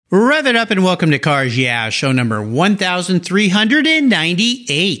Rev it up and welcome to Cars Yeah, show number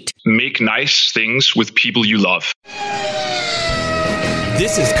 1398. Make nice things with people you love.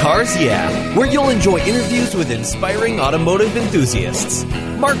 This is Cars Yeah, where you'll enjoy interviews with inspiring automotive enthusiasts.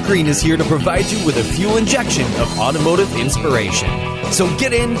 Mark Green is here to provide you with a fuel injection of automotive inspiration. So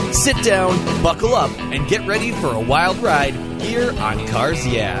get in, sit down, buckle up, and get ready for a wild ride here on Cars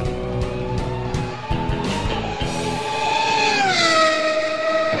Yeah.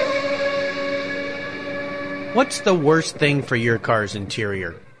 What's the worst thing for your car's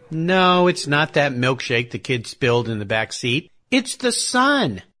interior? No, it's not that milkshake the kid spilled in the back seat. It's the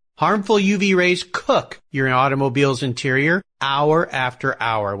sun. Harmful UV rays cook your automobile's interior hour after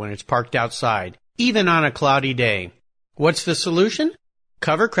hour when it's parked outside, even on a cloudy day. What's the solution?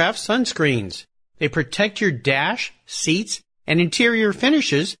 Covercraft sunscreens. They protect your dash, seats, and interior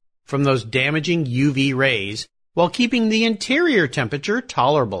finishes from those damaging UV rays while keeping the interior temperature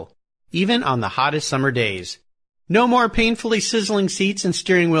tolerable, even on the hottest summer days. No more painfully sizzling seats and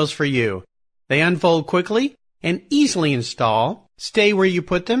steering wheels for you. They unfold quickly and easily install, stay where you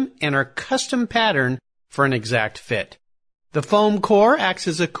put them, and are custom patterned for an exact fit. The foam core acts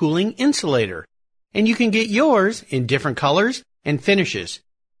as a cooling insulator, and you can get yours in different colors and finishes.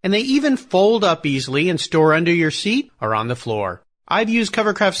 And they even fold up easily and store under your seat or on the floor. I've used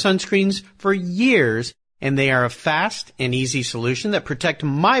Covercraft sunscreens for years, and they are a fast and easy solution that protect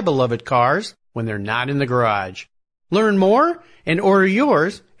my beloved cars when they're not in the garage. Learn more and order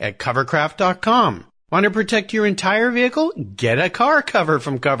yours at covercraft.com. Want to protect your entire vehicle? Get a car cover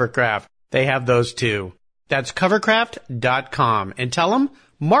from Covercraft. They have those too. That's covercraft.com and tell them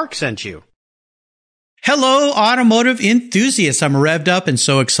Mark sent you. Hello, automotive enthusiasts. I'm revved up and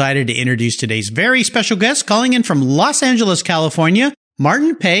so excited to introduce today's very special guest calling in from Los Angeles, California,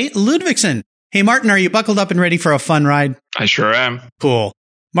 Martin Pay Ludvigsen. Hey, Martin, are you buckled up and ready for a fun ride? I sure am. Cool.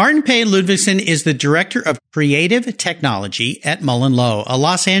 Martin Pay Ludvigsen is the Director of Creative Technology at MullenLowe, a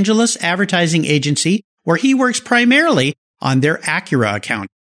Los Angeles advertising agency where he works primarily on their Acura account.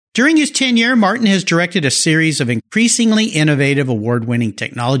 During his tenure, Martin has directed a series of increasingly innovative, award-winning,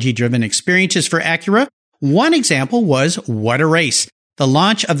 technology-driven experiences for Acura. One example was What a Race, the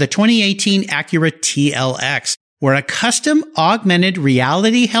launch of the 2018 Acura TLX, where a custom augmented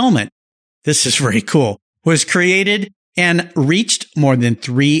reality helmet, this is very cool, was created and reached more than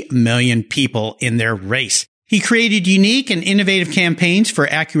 3 million people in their race. He created unique and innovative campaigns for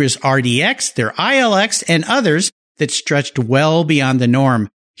Acura's RDX, their ILX, and others that stretched well beyond the norm.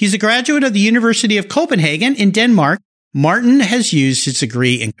 He's a graduate of the University of Copenhagen in Denmark. Martin has used his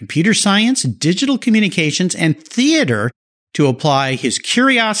degree in computer science, digital communications, and theater to apply his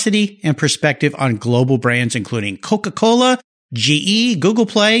curiosity and perspective on global brands including Coca-Cola, GE, Google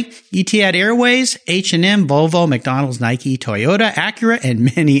Play, Etihad Airways, H&M, Volvo, McDonald's, Nike, Toyota, Acura,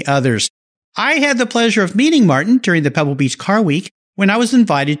 and many others. I had the pleasure of meeting Martin during the Pebble Beach Car Week when I was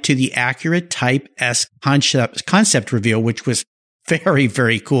invited to the Acura Type S concept reveal, which was very,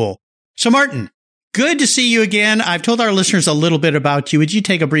 very cool. So Martin, good to see you again. I've told our listeners a little bit about you. Would you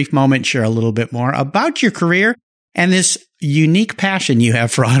take a brief moment and share a little bit more about your career and this unique passion you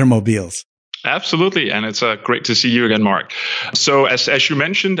have for automobiles? Absolutely. And it's great to see you again, Mark. So as you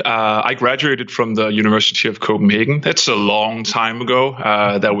mentioned, I graduated from the University of Copenhagen. That's a long time ago.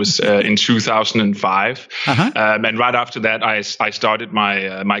 That was in 2005. And right after that, I started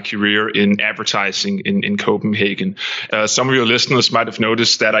my career in advertising in Copenhagen. Some of your listeners might have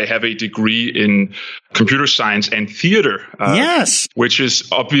noticed that I have a degree in computer science and theater. Yes. Which is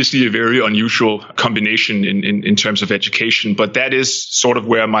obviously a very unusual combination in terms of education. But that is sort of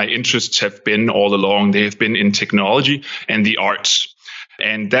where my interests have been all along. They have been in technology and the arts.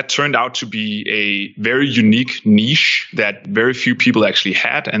 And that turned out to be a very unique niche that very few people actually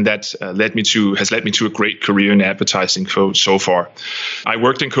had. And that has led me to a great career in advertising so far. I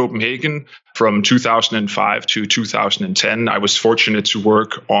worked in Copenhagen from 2005 to 2010. I was fortunate to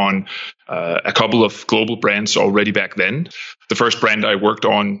work on a couple of global brands already back then. The first brand I worked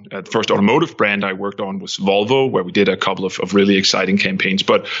on, the first automotive brand I worked on was Volvo, where we did a couple of really exciting campaigns.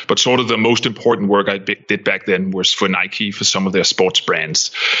 But sort of the most important work I did back then was for Nike, for some of their sports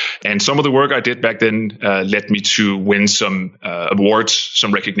brands. And some of the work I did back then led me to win some awards,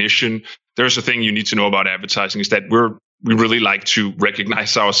 some recognition. There's a thing you need to know about advertising is that we really like to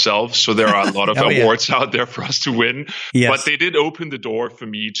recognize ourselves. So there are a lot of awards out there for us to win. Yes. But they did open the door for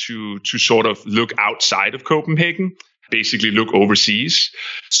me to sort of look outside of Copenhagen. basically look overseas.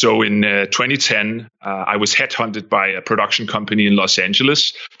 So in 2010, I was headhunted by a production company in Los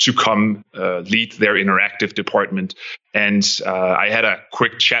Angeles to come lead their interactive department. And I had a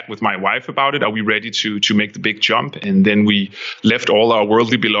quick chat with my wife about it. Are we ready to make the big jump? And then we left all our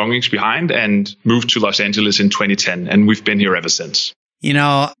worldly belongings behind and moved to Los Angeles in 2010. And we've been here ever since. You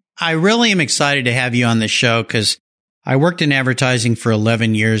know, I really am excited to have you on the show because I worked in advertising for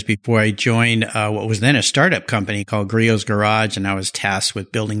 11 years before I joined what was then a startup company called Griot's Garage. And I was tasked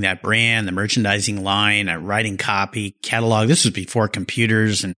with building that brand, the merchandising line, writing copy, catalog. This was before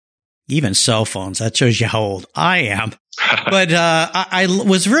computers and even cell phones. That shows you how old I am. But I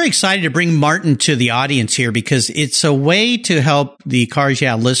was very excited to bring Martin to the audience here because it's a way to help the Cars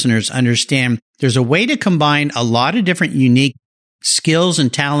Yeah listeners understand there's a way to combine a lot of different unique skills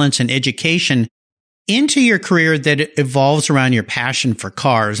and talents and education into your career that evolves around your passion for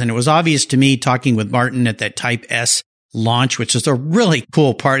cars. And it was obvious to me talking with Martin at that Type S launch, which is a really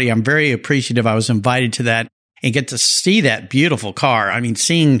cool party. I'm very appreciative I was invited to that and get to see that beautiful car. I mean,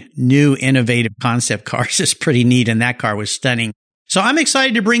 seeing new innovative concept cars is pretty neat, and that car was stunning. So I'm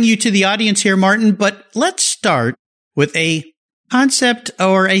excited to bring you to the audience here, Martin, but let's start with a concept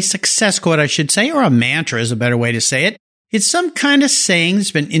or a success quote, I should say, or a mantra is a better way to say it. It's some kind of saying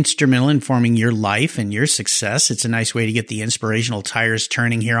that's been instrumental in forming your life and your success. It's a nice way to get the inspirational tires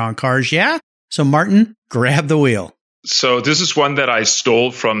turning here on Cars Yeah. So Martin, grab the wheel. So this is one that I stole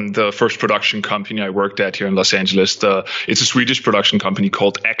from the first production company I worked at here in Los Angeles. It's a Swedish production company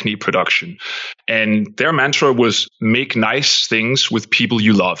called Acne Production. And their mantra was make nice things with people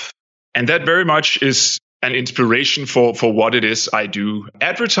you love. And that very much is an inspiration for what it is I do.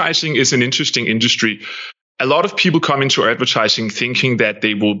 Advertising is an interesting industry. A lot of people come into advertising thinking that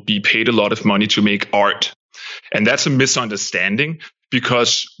they will be paid a lot of money to make art. And that's a misunderstanding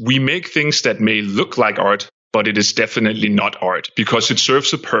because we make things that may look like art, but it is definitely not art because it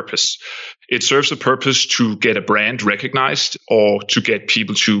serves a purpose. It serves a purpose to get a brand recognized or to get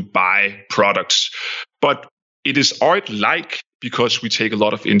people to buy products. But it is art-like because we take a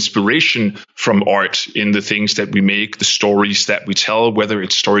lot of inspiration from art in the things that we make, the stories that we tell, whether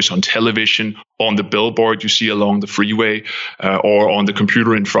it's stories on television, on the billboard you see along the freeway, or on the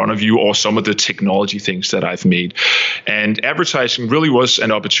computer in front of you, or some of the technology things that I've made. And advertising really was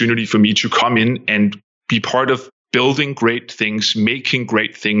an opportunity for me to come in and be part of building great things, making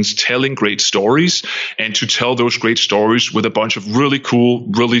great things, telling great stories, and to tell those great stories with a bunch of really cool,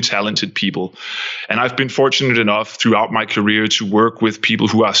 really talented people. And I've been fortunate enough throughout my career to work with people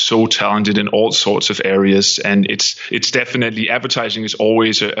who are so talented in all sorts of areas. And it's definitely, advertising is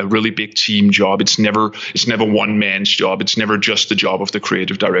always a really big team job. It's never one man's job. It's never just the job of the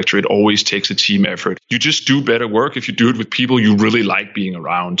creative director. It always takes a team effort. You just do better work if you do it with people you really like being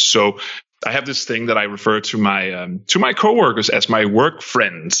around. So I have this thing that I refer to my coworkers as my work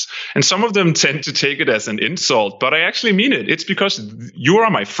friends, and some of them tend to take it as an insult, but I actually mean it. It's because you are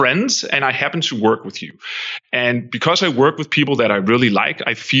my friends, and I happen to work with you, and because I work with people that I really like,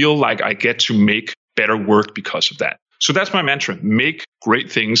 I feel like I get to make better work because of that. So that's my mantra: make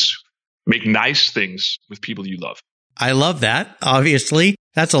great things, make nice things with people you love. I love that. Obviously,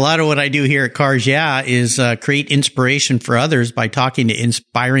 that's a lot of what I do here at Cars Yeah is create inspiration for others by talking to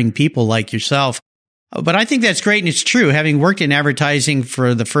inspiring people like yourself. But I think that's great. And it's true. Having worked in advertising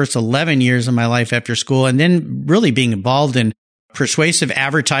for the first 11 years of my life after school, and then really being involved in persuasive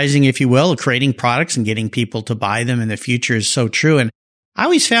advertising, if you will, creating products and getting people to buy them in the future is so true. And I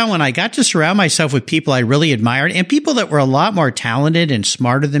always found when I got to surround myself with people I really admired and people that were a lot more talented and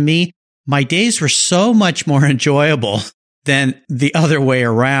smarter than me, my days were so much more enjoyable than the other way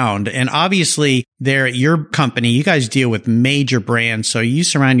around. And obviously, there at your company, you guys deal with major brands. So you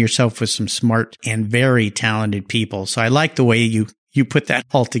surround yourself with some smart and very talented people. So I like the way you put that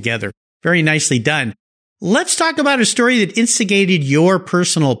all together. Very nicely done. Let's talk about a story that instigated your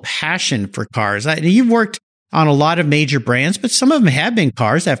personal passion for cars. You've worked on a lot of major brands, but some of them have been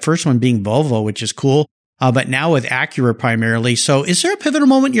cars. That first one being Volvo, which is cool. But now with Acura primarily. So is there a pivotal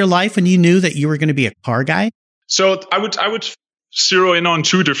moment in your life when you knew that you were going to be a car guy? So I would zero in on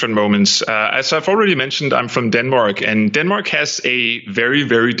two different moments. As I've already mentioned, I'm from Denmark, and Denmark has a very,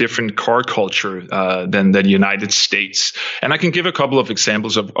 very different car culture than the United States. And I can give a couple of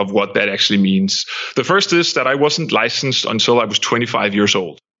examples of what that actually means. The first is that I wasn't licensed until I was 25 years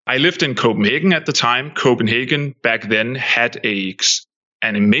old. I lived in Copenhagen at the time. Copenhagen back then had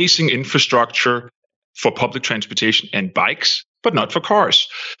an amazing infrastructure for public transportation and bikes, but not for cars.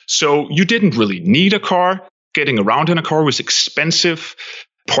 So you didn't really need a car. Getting around in a car was expensive.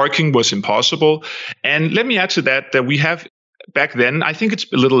 Parking was impossible. And let me add to that we have back then, I think it's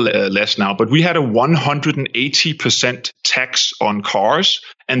a little less now, but we had a 180% tax on cars.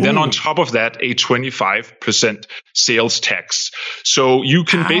 And then on top of that, a 25% sales tax. So you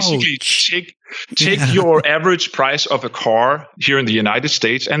can basically take your average price of a car here in the United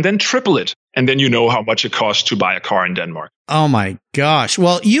States and then triple it. And then you know how much it costs to buy a car in Denmark. Oh my gosh.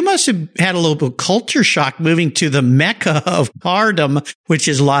 Well, you must have had a little culture shock moving to the mecca of cardom, which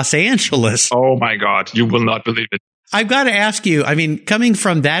is Los Angeles. Oh my God. You will not believe it. I've got to ask you, I mean, coming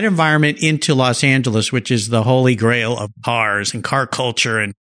from that environment into Los Angeles, which is the holy grail of cars and car culture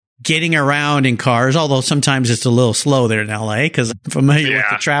and getting around in cars, although sometimes it's a little slow there in LA because I'm familiar with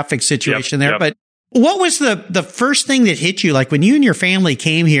the traffic situation there. But what was the first thing that hit you? Like when you and your family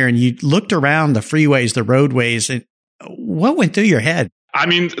came here and you looked around the freeways, the roadways, and what went through your head? I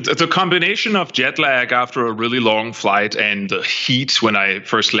mean, the combination of jet lag after a really long flight and the heat when I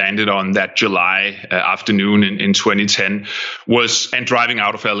first landed on that July afternoon in 2010 and driving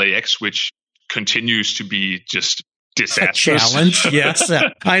out of LAX, which continues to be just disastrous. A challenge, yes.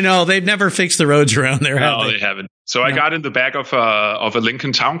 I know. They've never fixed the roads around there, have they? No, they haven't. So I got in the back of a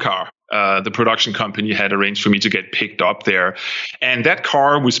Lincoln Town Car. The production company had arranged for me to get picked up there. And that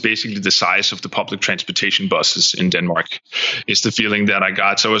car was basically the size of the public transportation buses in Denmark, is the feeling that I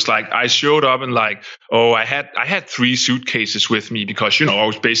got. So it's like, I showed up and like, I had 3 suitcases with me because, I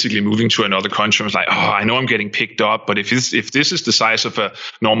was basically moving to another country. I was like, I know I'm getting picked up, but if this is the size of a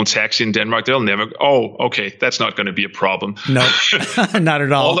normal taxi in Denmark, they'll never, okay, that's not going to be a problem. No, not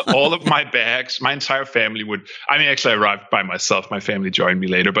at all. all of my bags, my entire family actually I arrived by myself. My family joined me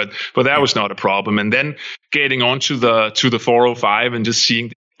later, but that was not a problem. And then getting onto the 405 and just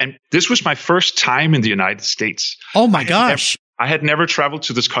seeing, and this was my first time in the United States. Oh my gosh. I had never traveled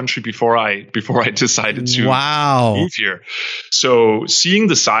to this country before I decided to move here. So seeing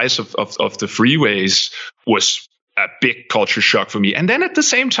the size of the freeways was a big culture shock for me. And then at the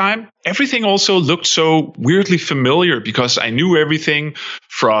same time, everything also looked so weirdly familiar because I knew everything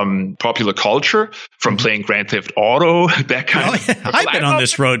from popular culture, from playing Grand Theft Auto, that kind of stuff. I've been on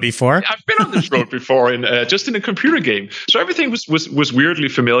this road before. I've been on this road before, just in a computer game. So everything was weirdly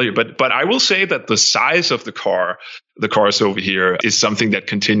familiar. But I will say that the size of the cars over here is something that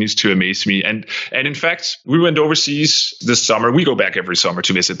continues to amaze me. And in fact, we went overseas this summer. We go back every summer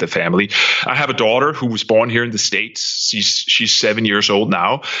to visit the family. I have a daughter who was born here in the States. She's 7 years old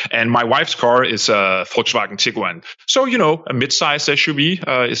now. And my wife's car is a Volkswagen Tiguan. So, a mid-sized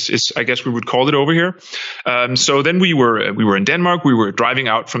SUV is I guess we would call it over here. So then we were in Denmark. We were driving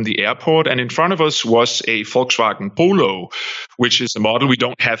out from the airport, and in front of us was a Volkswagen Polo, which is a model we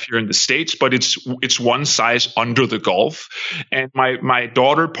don't have here in the States, but it's one size under the Golf. And my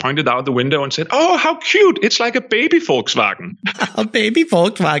daughter pointed out the window and said, "Oh, how cute. It's like a baby Volkswagen." A baby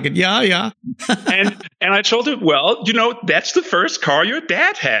Volkswagen. Yeah. and I told her, well, that's the first car your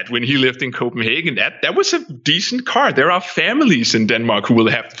dad had when he lived in Copenhagen. That was a decent car. There are families in Denmark who will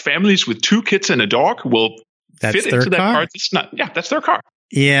have families with 2 kids and a dog who will fit into that car. That's their car.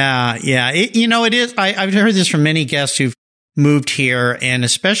 Yeah. It is. I've heard this from many guests who've moved here, and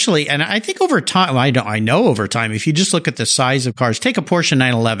especially, and I think over time, I know over time, if you just look at the size of cars, take a Porsche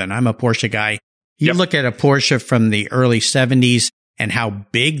 911. I'm a Porsche guy. You look at a Porsche from the early 70s and how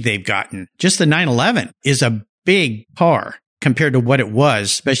big they've gotten. Just the 911 is a big car compared to what it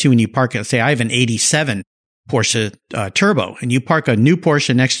was, especially when you park it. Say I have an 87 Porsche Turbo, and you park a new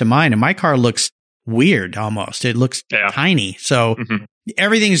Porsche next to mine, and my car looks weird almost. It looks tiny. So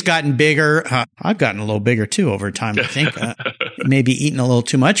everything's gotten bigger. I've gotten a little bigger too over time, I think. Maybe eaten a little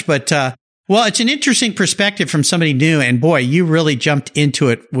too much, but well, it's an interesting perspective from somebody new. And boy, you really jumped into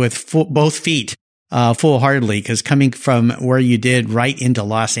it with both feet. Full-heartedly, because coming from where you did right into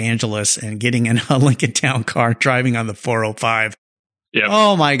Los Angeles and getting in a Lincoln Town Car, driving on the 405. Yeah.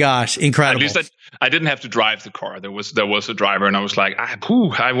 Oh my gosh, incredible! At least I didn't have to drive the car. There was a driver, and I was like,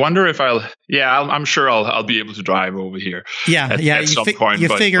 I wonder if I'm sure I'll be able to drive over here. At some point. You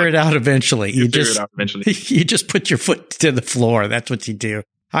figure it out eventually. You just put your foot to the floor. That's what you do.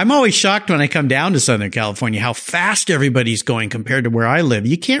 I'm always shocked when I come down to Southern California, how fast everybody's going compared to where I live.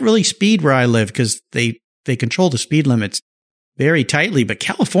 You can't really speed where I live because they control the speed limits very tightly. But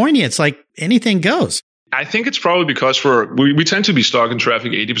California, it's like anything goes. I think it's probably because we tend to be stuck in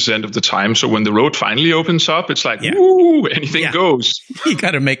traffic 80% of the time. So when the road finally opens up, it's like, woo, anything goes. You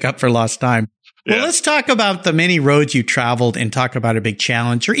got to make up for lost time. Well, let's talk about the many roads you traveled and talk about a big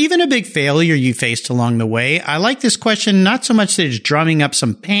challenge or even a big failure you faced along the way. I like this question, not so much that it's drumming up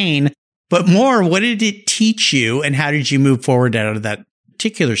some pain, but more, what did it teach you and how did you move forward out of that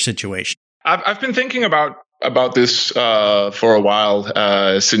particular situation? I've been thinking about about this for a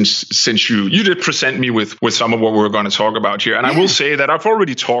while since you did present me with some of what we're going to talk about here. And I will say that I've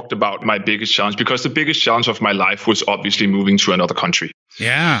already talked about my biggest challenge, because the biggest challenge of my life was obviously moving to another country.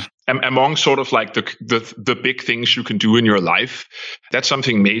 Yeah. Among sort of like the big things you can do in your life, that's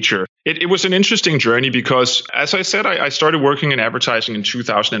something major. It was an interesting journey because, as I said, I started working in advertising in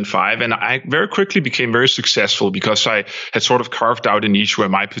 2005, and I very quickly became very successful because I had sort of carved out a niche where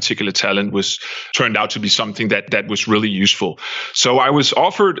my particular talent turned out to be something that was really useful. So I was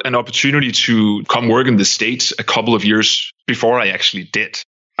offered an opportunity to come work in the States a couple of years before I actually did.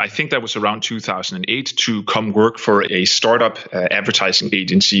 I think that was around 2008, to come work for a startup advertising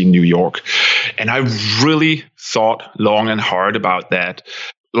agency in New York. And I really thought long and hard about that.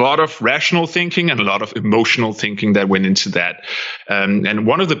 A lot of rational thinking and a lot of emotional thinking that went into that. And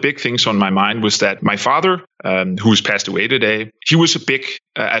one of the big things on my mind was that my father, who's passed away today, he was a big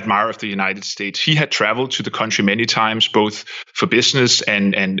admirer of the United States. He had traveled to the country many times, both for business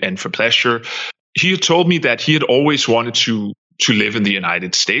and for pleasure. He had told me that he had always wanted to live in the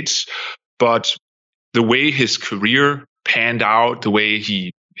United States, but the way his career panned out, the way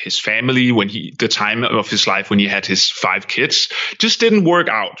his family, the time of his life when he had his 5 kids, just didn't work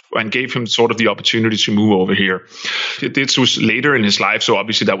out and gave him sort of the opportunity to move over here. This was later in his life, so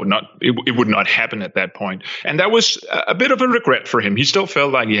obviously that would not happen at that point. And that was a bit of a regret for him. He still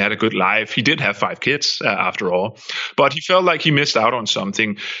felt like he had a good life. He did have 5 kids after all, but he felt like he missed out on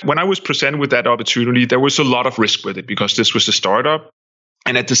something. When I was presented with that opportunity, there was a lot of risk with it because this was a startup.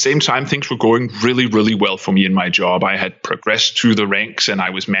 And at the same time, things were going really, really well for me in my job. I had progressed through the ranks and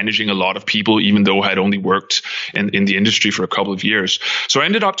I was managing a lot of people, even though I had only worked in the industry for a couple of years. So I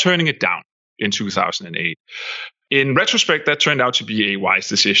ended up turning it down in 2008. In retrospect, that turned out to be a wise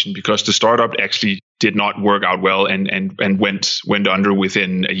decision because the startup actually did not work out well and went under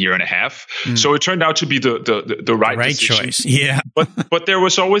within a year and a half. So it turned out to be the right decision. Choice. Yeah. But there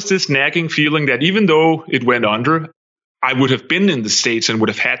was always this nagging feeling that even though it went under, I would have been in the States and would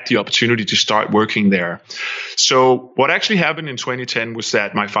have had the opportunity to start working there. So what actually happened in 2010 was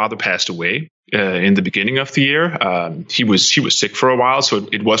that my father passed away in the beginning of the year. He was sick for a while, so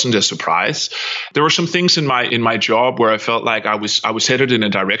it wasn't a surprise. There were some things in my job where I felt like I was headed in a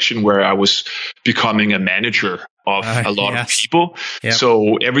direction where I was becoming a manager of a lot of people. Yep.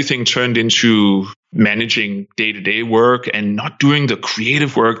 So everything turned into managing day-to-day work and not doing the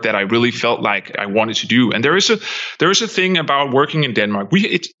creative work that I really felt like I wanted to do. And there is a thing about working in Denmark.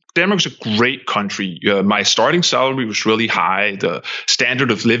 Denmark's a great country. My starting salary was really high. The standard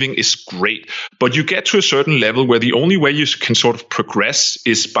of living is great. But you get to a certain level where the only way you can sort of progress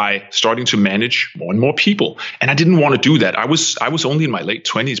is by starting to manage more and more people. And I didn't want to do that. I was only in my late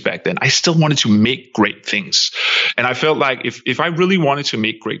 20s back then. I still wanted to make great things. And I felt like if I really wanted to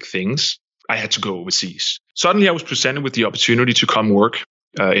make great things, I had to go overseas. Suddenly I was presented with the opportunity to come work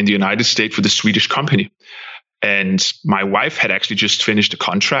in the United States for the Swedish company. And my wife had actually just finished a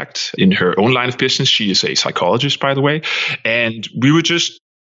contract in her own line of business. She is a psychologist, by the way. And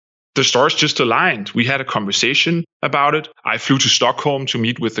the stars just aligned. We had a conversation about it. I flew to Stockholm to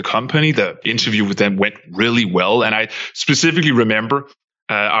meet with the company. The interview with them went really well. And I specifically remember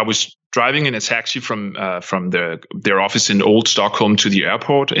I was driving in a taxi from their office in Old Stockholm to the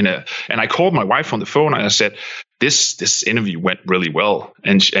airport. And I called my wife on the phone and I said, this interview went really well.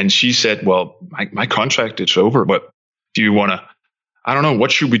 And she said, well, my contract is over, but do you want to, I don't know,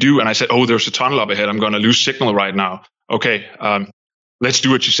 what should we do? And I said, oh, there's a tunnel up ahead. I'm going to lose signal right now. Okay, let's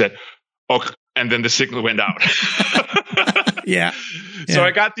do it, she said. Okay. And then the signal went out. Yeah. So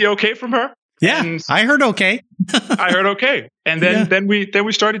I got the okay from her. Yeah, I heard okay. I heard okay. And then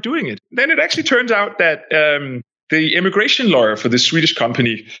we started doing it. Then it actually turns out that the immigration lawyer for this Swedish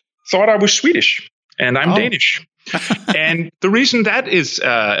company thought I was Swedish and I'm Danish. And the reason that is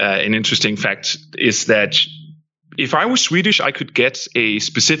an interesting fact is that if I was Swedish, I could get a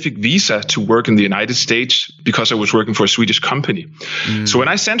specific visa to work in the United States because I was working for a Swedish company. So when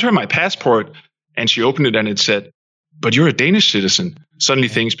I sent her my passport and she opened it and it said, but you're a Danish citizen, suddenly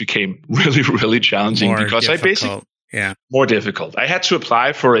things became really, really challenging more difficult. I had to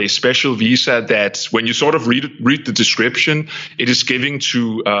apply for a special visa that when you sort of read the description, it is giving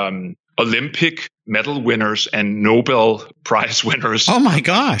to Olympic medal winners and Nobel Prize winners. Oh my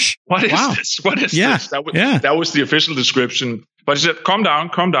gosh. What is this? What is this? That was the official description. But he said, calm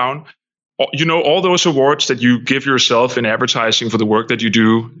down. You know, all those awards that you give yourself in advertising for the work that you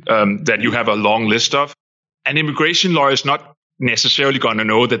do, that you have a long list of. An immigration lawyer is not necessarily going to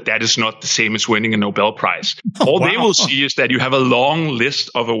know that is not the same as winning a Nobel Prize. They will see is that you have a long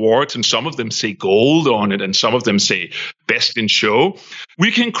list of awards, and some of them say gold on it, and some of them say best in show. We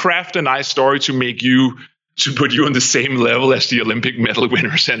can craft a nice story to make you to put you on the same level as the Olympic medal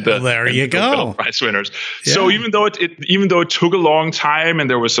winners and the there you go Nobel Prize winners. Yeah. So even though it took a long time and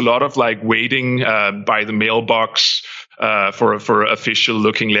there was a lot of like waiting by the mailbox for official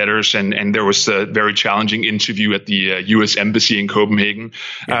looking letters, and there was a very challenging interview at the U.S. Embassy in Copenhagen.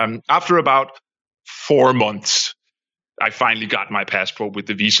 After about 4 months, I finally got my passport with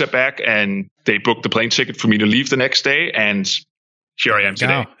the visa back, and they booked the plane ticket for me to leave the next day, and here I am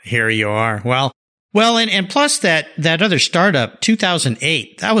today. Here you are. Well, and plus that other startup,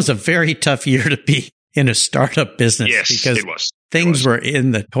 2008, that was a very tough year to be in a startup business. Yes, because it was. Things were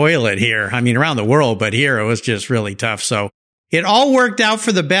in the toilet here. I mean, around the world, but here it was just really tough. So it all worked out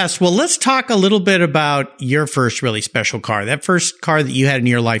for the best. Well, let's talk a little bit about your first really special car, that first car that you had in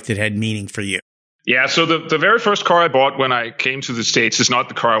your life that had meaning for you. Yeah, so the very first car I bought when I came to the States is not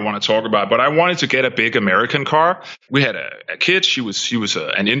the car I want to talk about, but I wanted to get a big American car. We had a kid. She was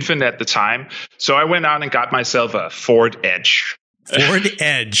an infant at the time. So I went out and got myself a Ford Edge. Ford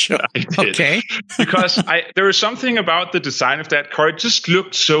Edge. Okay. Because there was something about the design of that car. It just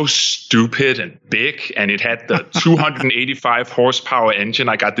looked so stupid and big, and it had the 285 horsepower engine.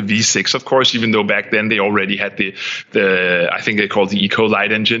 I got the V6, of course, even though back then they already had the I think they called the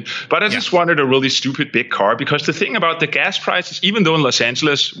Eco-Lite engine. But I just wanted a really stupid big car, because the thing about the gas prices, even though in Los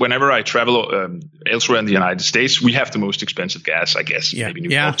Angeles, whenever I travel elsewhere in the United States, we have the most expensive gas, I guess. Yeah,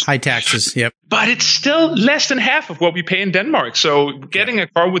 maybe high taxes. Yep. But it's still less than half of what we pay in Denmark. So getting a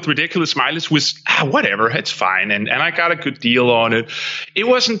car with ridiculous mileage was whatever, it's fine. And I got a good deal on it.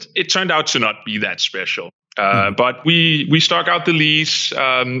 It turned out to not be that special. But we stuck out the lease.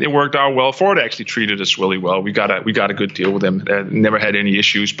 It worked out well. Ford actually treated us really well. We got a good deal with them. Never had any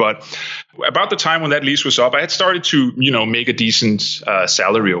issues. But about the time when that lease was up, I had started to, make a decent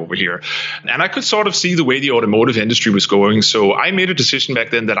salary over here. And I could sort of see the way the automotive industry was going. So I made a decision back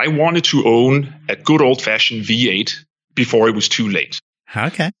then that I wanted to own a good old fashioned V8 before it was too late.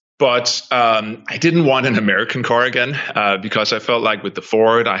 Okay. But I didn't want an American car again because I felt like with the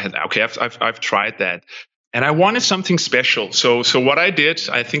Ford, I've tried that. And I wanted something special. So what I did,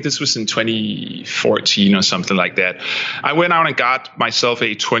 I think this was in 2014 or something like that. I went out and got myself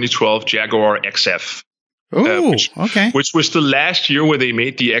a 2012 Jaguar XF. Which was the last year where they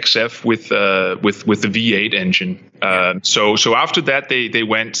made the XF with the V8 engine. So after that, they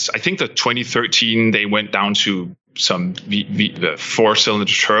went, I think the 2013, they went down to some 4-cylinder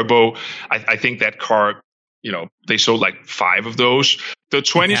turbo. I think that car, they sold like 5 of those. The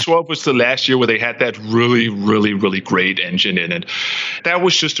 2012 was the last year where they had that really, really, really great engine in it. That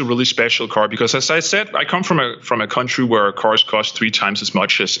was just a really special car because, as I said, I come from a country where cars cost 3 times as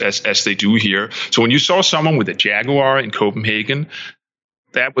much as they do here. So when you saw someone with a Jaguar in Copenhagen,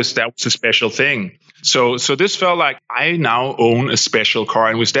 that was a special thing. So this felt like I now own a special car,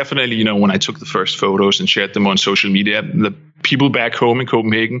 and it was definitely, when I took the first photos and shared them on social media, the people back home in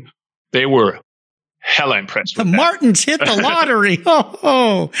Copenhagen, they were hella impressed with that. Martins hit the lottery.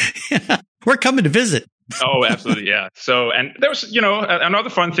 We're coming to visit. Oh, absolutely. Yeah. So, and there was, another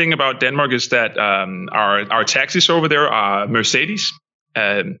fun thing about Denmark is that our taxis over there are Mercedes,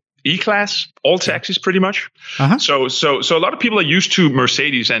 E-Class, all taxis pretty much. Uh-huh. So a lot of people are used to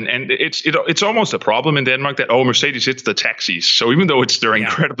Mercedes, and it's almost a problem in Denmark that Mercedes, it's the taxis. So even though it's their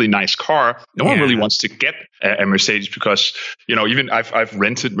incredibly nice car, no one really wants to get a Mercedes because even I've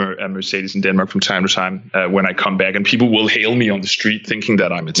rented a Mercedes in Denmark from time to time when I come back, and people will hail me on the street thinking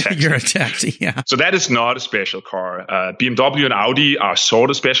that I'm a taxi. You're a taxi, yeah. So that is not a special car. BMW and Audi are sort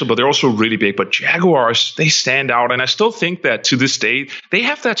of special, but they're also really big. But Jaguars, they stand out, and I still think that to this day they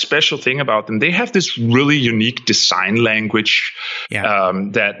have that special thing about them. They have this really unique design language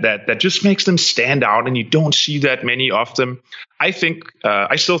that just makes them stand out, and you don't see that many of them. I think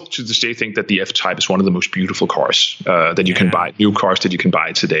I still to this day think that the F-Type is one of the most beautiful cars that you can buy, new cars that you can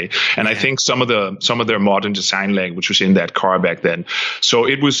buy today. And I think some of their modern design language was in that car back then. So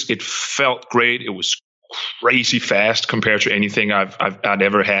it felt great. It was crazy fast compared to anything I'd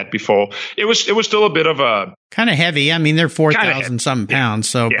ever had before. It was still a bit of a kind of heavy. I mean, they're 4,000 some pounds.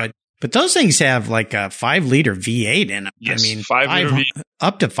 So, but those things have like a 5-liter V8 in them. Yes, I mean, 5-liter V8.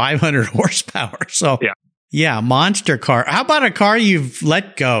 Up to 500 horsepower. So, yeah, monster car. How about a car you've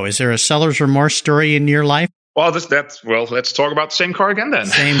let go? Is there a seller's remorse story in your life? Well, let's talk about the same car again then.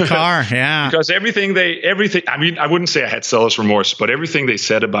 Same car, yeah. Because everything, I mean, I wouldn't say I had seller's remorse, but everything they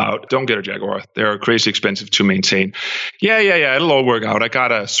said about don't get a Jaguar. They're crazy expensive to maintain. Yeah, it'll all work out. I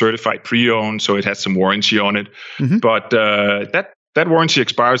got a certified pre-owned, so it has some warranty on it. Mm-hmm. But that warranty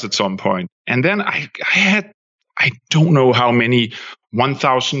expires at some point. And then I I don't know how many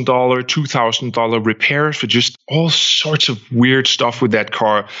 $1,000, $2,000 repairs for just all sorts of weird stuff with that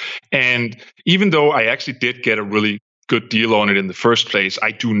car. And even though I actually did get a really good deal on it in the first place,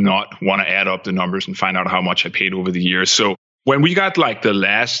 I do not want to add up the numbers and find out how much I paid over the years. So when we got like the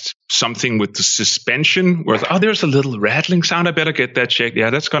last something with the suspension where, there's a little rattling sound, I better get that checked. Yeah,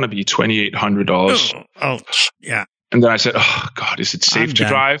 that's going to be $2,800. Oh, yeah. And then I said, oh, God, is it safe to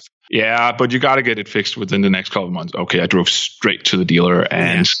drive? Yeah, but you got to get it fixed within the next couple of months. Okay, I drove straight to the dealer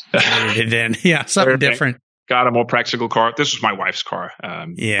and yeah, something different. Got a more practical car. This was my wife's car.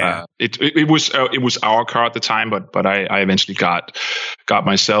 It was our car at the time, but I eventually got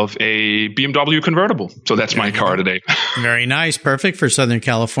myself a BMW convertible. So that's my car today. Very nice, perfect for Southern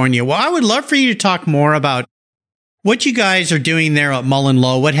California. Well, I would love for you to talk more about what you guys are doing there at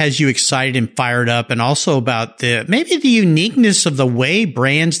MullenLowe, what has you excited and fired up, and also about maybe the uniqueness of the way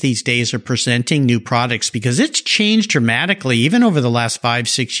brands these days are presenting new products, because it's changed dramatically, even over the last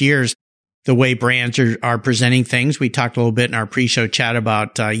 5-6 years, the way brands are presenting things. We talked a little bit in our pre-show chat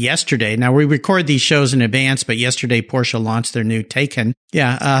about yesterday. Now, we record these shows in advance, but yesterday Porsche launched their new Taycan.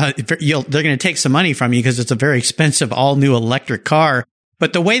 Yeah, they're going to take some money from you because it's a very expensive all-new electric car.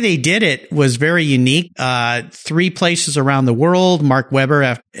 But the way they did it was very unique. 3 places around the world. Mark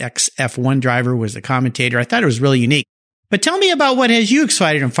Webber, F1 driver, was the commentator. I thought it was really unique. But tell me about what has you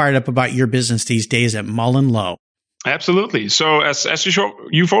excited and fired up about your business these days at MullenLowe. Absolutely. So as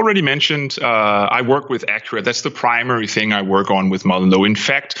you've already mentioned, I work with Acura. That's the primary thing I work on with MullenLowe. In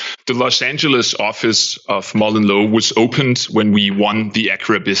fact, the Los Angeles office of MullenLowe was opened when we won the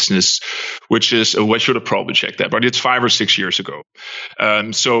Acura business, which is, I should have probably checked that, but it's 5 or 6 years ago.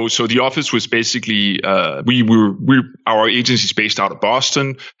 So the office was basically, our agency is based out of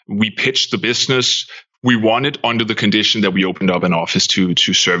Boston. We pitched the business. We won it under the condition that we opened up an office to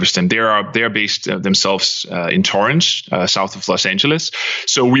service them. They're based themselves in Torrance, south of Los Angeles.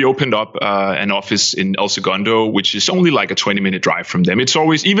 So we opened up an office in El Segundo, which is only like a 20-minute drive from them. It's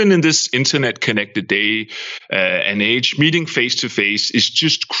always, even in this internet-connected day and age, meeting face-to-face is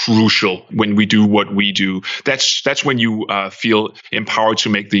just crucial when we do what we do. That's when you feel empowered to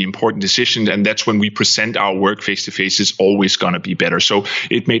make the important decisions, and that's when we present our work face-to-face is always going to be better. So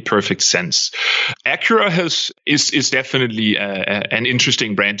it made perfect sense. Acura is definitely an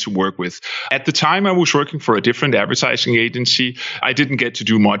interesting brand to work with. At the time, I was working for a different advertising agency. I didn't get to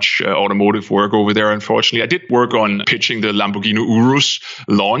do much automotive work over there, unfortunately. I did work on pitching the Lamborghini Urus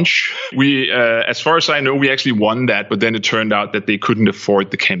launch. We, as far as I know, we actually won that, but then it turned out that they couldn't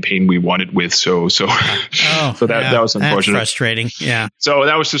afford the campaign we wanted with. So that was unfortunate. That's frustrating. Yeah. So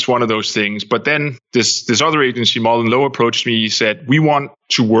that was just one of those things. But then this other agency, MullenLowe, approached me. He said, "We want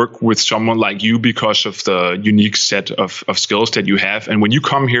to work with someone like you because of the unique set of skills that you have. And when you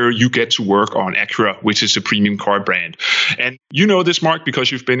come here, you get to work on Acura, which is a premium car brand." And you know this, Mark,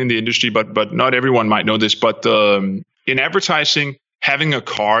 because you've been in the industry, but not everyone might know this. But in advertising, having a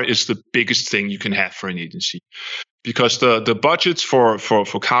car is the biggest thing you can have for an agency, because the budgets for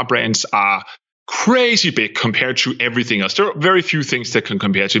car brands are crazy big compared to everything else. There are very few things that can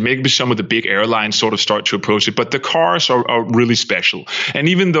compare to it. Maybe some of the big airlines sort of start to approach it, but the cars are really special. And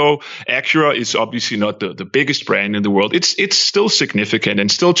even though Acura is obviously not the biggest brand in the world, it's still significant. And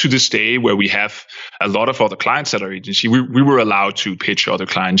still to this day, where we have a lot of other clients at our agency, we were allowed to pitch other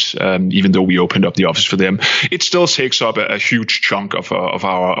clients, even though we opened up the office for them. It still takes up a huge chunk of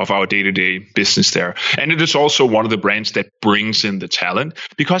our day-to-day business there. And it is also one of the brands that brings in the talent,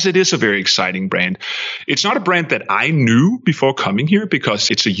 because it is a very exciting brand. It's not a brand that I knew before coming here,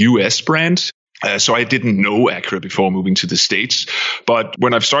 because it's a US brand. So I didn't know Acura before moving to the States. But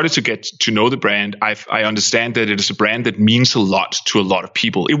when I've started to get to know the brand, I understand that it is a brand that means a lot to a lot of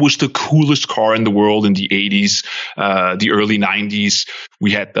people. It was the coolest car in the world in the 80s, the early 90s.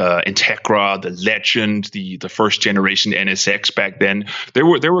 We had the Integra, the Legend, the first generation NSX back then.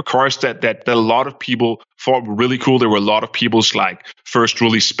 There were cars that a lot of people thought were really cool. There were a lot of people's like first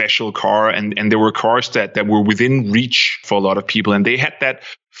really special car, and there were cars that were within reach for a lot of people. And they had that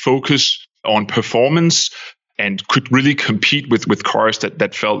focus on performance and could really compete with cars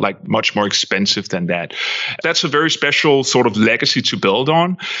that felt like much more expensive than that. That's a very special sort of legacy to build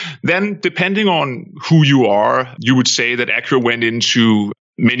on. Then, depending on who you are, you would say that Acura went into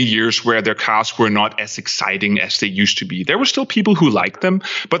many years where their cars were not as exciting as they used to be. There were still people who liked them,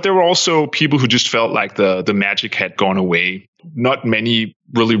 but there were also people who just felt like the magic had gone away. not many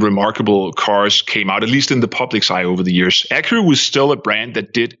really remarkable cars came out, at least in the public's eye over the years. Acura was still a brand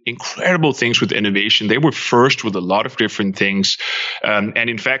that did incredible things with innovation. They were first with a lot of different things. And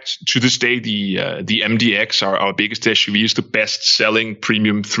in fact, to this day, the MDX, our biggest SUV, is the best-selling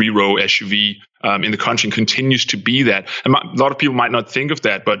premium three-row SUV in the country, and continues to be that. And a lot of people might not think of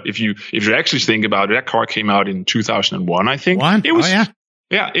that, but if you actually think about it, that car came out in 2001, I think. It was,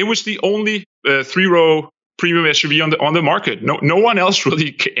 yeah, it was the only three-row premium SUV on the market. No one else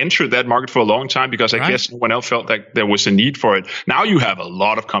really entered that market for a long time, because I guess no one else felt like there was a need for it. Now you have a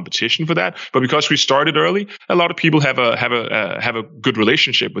lot of competition for that, but because we started early, a lot of people have a good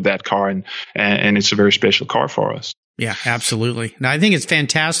relationship with that car, and it's a very special car for us. Yeah, absolutely. Now I think it's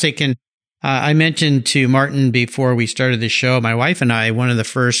fantastic, and I mentioned to Martin before we started the show, my wife and I, one of the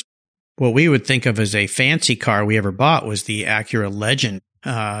first what we would think of as a fancy car we ever bought was the Acura Legend.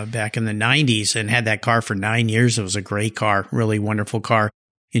 Back in the 90s, and had that car for 9 years. It was a great car, really wonderful car.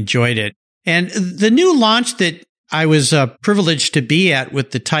 Enjoyed it. And the new launch that I was privileged to be at with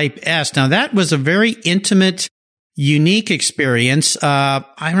the Type S, now that was a very intimate, unique experience. I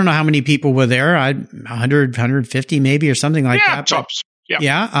don't know how many people were there. 100, 150 maybe, or something like that. Tops.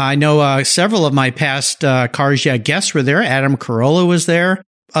 Yeah. I know several of my past Cars Yeah guests were there. Adam Carolla was there.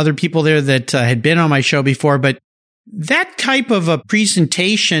 Other people there that had been on my show before, but that type of a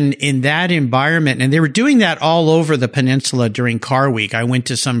presentation in that environment, and they were doing that all over the peninsula during Car Week. I went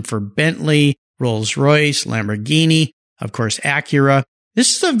to some for Bentley, Rolls-Royce, Lamborghini, of course, Acura.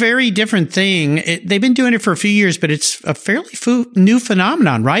 This is a very different thing. They've been doing it for a few years, but it's a fairly new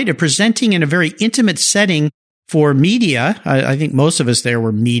phenomenon, right? Of presenting in a very intimate setting for media. I think most of us there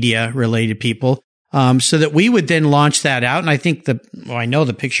were media-related people. So that we would then launch that out. And I think I know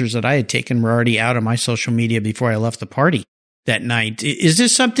the pictures that I had taken were already out on my social media before I left the party that night. Is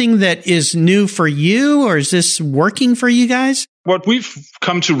this something that is new for you, or is this working for you guys? What we've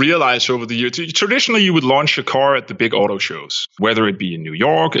come to realize over the years, traditionally you would launch a car at the big auto shows, whether it be in New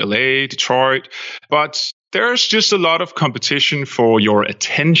York, LA, Detroit, but there's just a lot of competition for your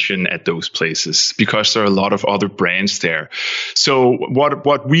attention at those places because there are a lot of other brands there. So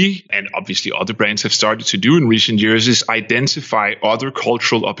what we, and obviously other brands, have started to do in recent years is identify other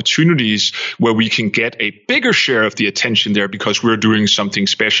cultural opportunities where we can get a bigger share of the attention there because we're doing something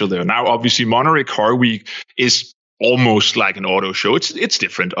special there. Now, obviously, Monterey Car Week is almost like an auto show. It's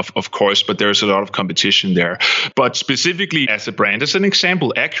different, of course, but there's a lot of competition there. But specifically as a brand, as an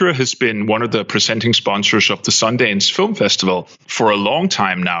example, Acura has been one of the presenting sponsors of the Sundance Film Festival for a long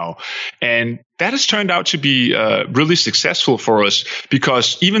time now. And that has turned out to be really successful for us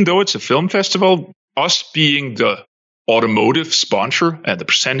because even though it's a film festival, us being the automotive sponsor and the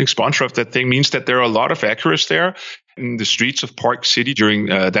presenting sponsor of that thing means that there are a lot of Acuras there in the streets of Park City during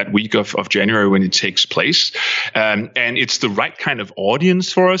that week of January when it takes place. And it's the right kind of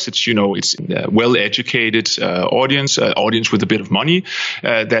audience for us. It's well-educated audience with a bit of money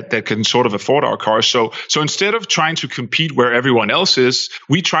that can sort of afford our cars. So instead of trying to compete where everyone else is,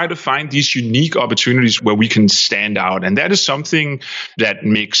 we try to find these unique opportunities where we can stand out. And that is something that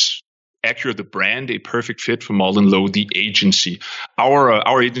makes Acura, the brand, a perfect fit for MullenLowe, the agency.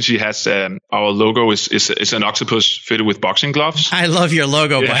 Our agency has our logo is an octopus fitted with boxing gloves. I love your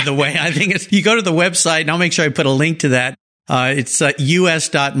logo, by the way. I think you go to the website, and I'll make sure I put a link to that. It's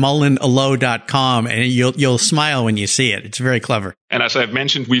us.mullenlowe.com, and you'll smile when you see it. It's very clever. And as I've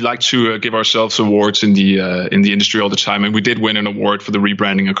mentioned, we like to give ourselves awards in the industry all the time. And we did win an award for the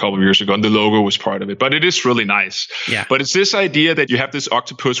rebranding a couple of years ago, and the logo was part of it. But it is really nice. Yeah. But it's this idea that you have this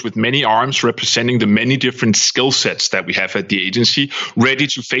octopus with many arms representing the many different skill sets that we have at the agency, ready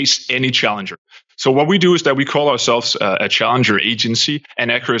to face any challenger. So what we do is that we call ourselves a challenger agency, and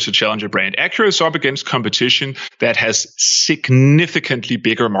Acura is a challenger brand. Acura is up against competition that has significantly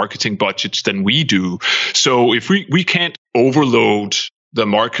bigger marketing budgets than we do. So if we can't overload the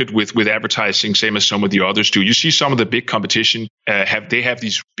market with advertising, same as some of the others do. You see some of the big competition have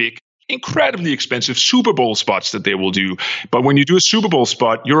these big, incredibly expensive Super Bowl spots that they will do. But when you do a Super Bowl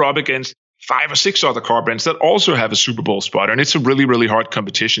spot, you're up against 5 or 6 other car brands that also have a Super Bowl spot. And it's a really, really hard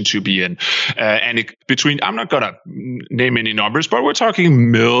competition to be in. I'm not going to name any numbers, but we're talking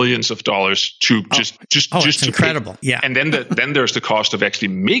millions of dollars to just it's to incredible. Pick. Yeah. And then there's the cost of actually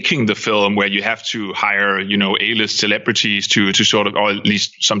making the film where you have to hire, A-list celebrities to sort of, or at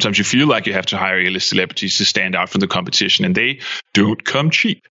least sometimes you feel like you have to hire A-list celebrities to stand out from the competition, and they don't come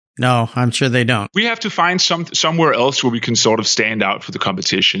cheap. No, I'm sure they don't. We have to find somewhere else where we can sort of stand out for the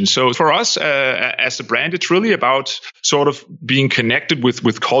competition. So for us as a brand, it's really about sort of being connected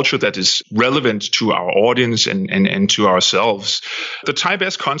with culture that is relevant to our audience and to ourselves. The Type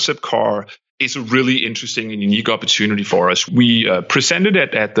S concept car is a really interesting and unique opportunity for us. We presented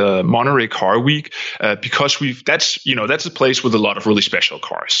it at the Monterey Car Week because that's a place with a lot of really special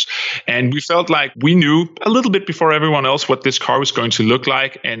cars. And we felt like we knew a little bit before everyone else what this car was going to look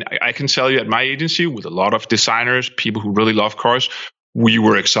like. And I can tell you at my agency, with a lot of designers, people who really love cars, we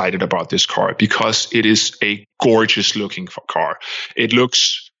were excited about this car because it is a gorgeous looking car. It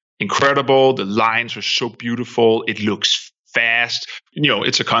looks incredible. The lines are so beautiful. It looks fast.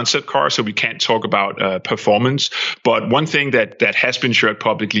 It's a concept car, so we can't talk about performance. But one thing that has been shared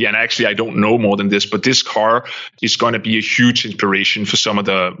publicly, and actually I don't know more than this, but this car is going to be a huge inspiration for some of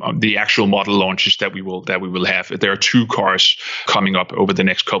the actual model launches that we will have. There are 2 cars coming up over the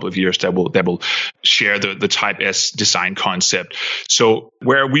next couple of years that will share the Type S design concept. So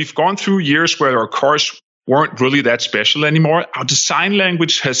where we've gone through years where our cars weren't really that special anymore, our design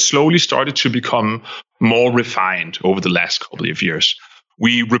language has slowly started to become more refined over the last couple of years.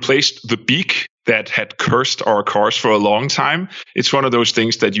 We replaced the beak that had cursed our cars for a long time. It's one of those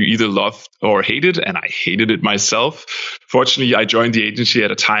things that you either love or hate it, and I hated it myself. Fortunately, I joined the agency at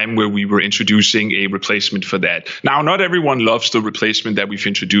a time where we were introducing a replacement for that. Now, not everyone loves the replacement that we've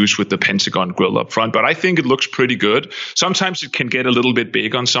introduced with the Pentagon grille up front, but I think it looks pretty good. Sometimes it can get a little bit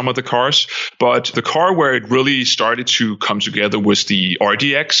big on some of the cars, but the car where it really started to come together was the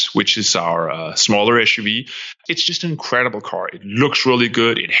RDX, which is our smaller SUV. It's just an incredible car. It looks really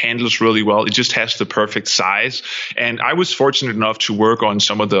good. It handles really well. It just has the perfect size. And I was fortunate enough to work on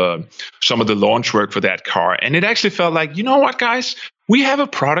some of the launch work for that car. And it actually felt like, you know what, guys? We have a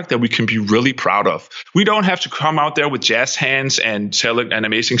product that we can be really proud of. We don't have to come out there with jazz hands and tell an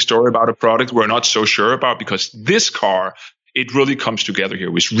amazing story about a product we're not so sure about, because this car, it really comes together here.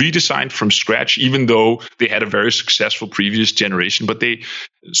 It was redesigned from scratch, even though they had a very successful previous generation. But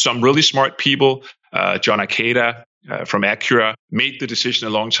some really smart people, John Ikeda from Acura, made the decision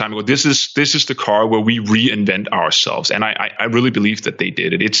a long time ago. This is the car where we reinvent ourselves, and I really believe that they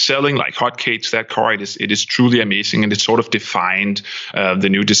did it. It's selling like hotcakes. That car, it is truly amazing, and it sort of defined the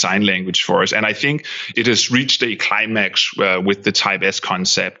new design language for us. And I think it has reached a climax with the Type S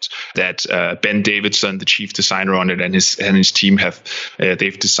concept that Ben Davidson, the chief designer on it, and his team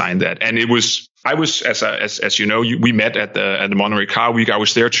they've designed that. And I was, as you know, we met at the Monterey Car Week. I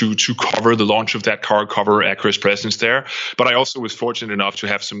was there to cover the launch of that car, cover Acura's presence there. But I also was fortunate enough to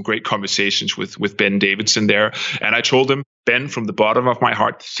have some great conversations with Ben Davidson there. And I told him, Ben, from the bottom of my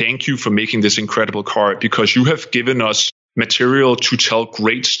heart, thank you for making this incredible car, because you have given us material to tell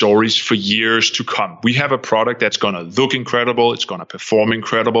great stories for years to come. We have a product that's going to look incredible. It's going to perform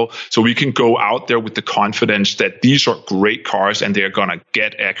incredible. So we can go out there with the confidence that these are great cars and they're going to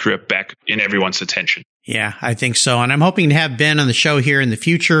get Acura back in everyone's attention. Yeah, I think so. And I'm hoping to have Ben on the show here in the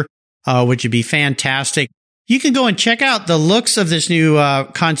future, which would be fantastic. You can go and check out the looks of this new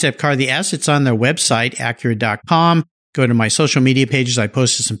concept car, the S. It's on their website, Acura.com. Go to my social media pages. I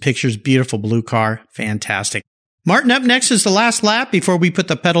posted some pictures. Beautiful blue car. Fantastic. Martin, up next is the last lap. Before we put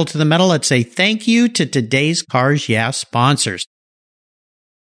the pedal to the metal, let's say thank you to today's Cars Yeah sponsors.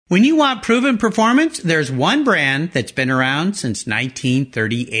 When you want proven performance, there's one brand that's been around since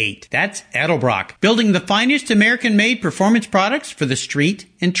 1938. That's Edelbrock, building the finest American-made performance products for the street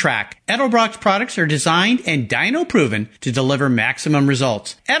and track. Edelbrock's products are designed and dyno-proven to deliver maximum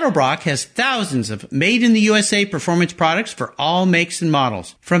results. Edelbrock has thousands of made-in-the-USA performance products for all makes and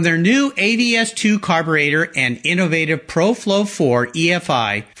models. From their new AVS2 carburetor and innovative ProFlow 4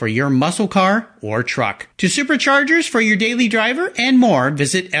 EFI for your muscle car or truck, to superchargers for your daily driver and more,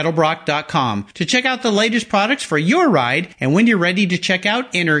 visit Edelbrock.com to check out the latest products for your ride. And when you're ready to check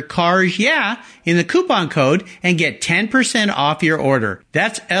out, enter Cars Yeah in the coupon code and get 10% off your order.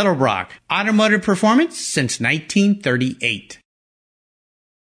 That's Edelbrock, automotive performance since 1938.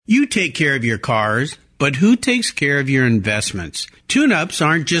 You take care of your cars, but who takes care of your investments? Tune-ups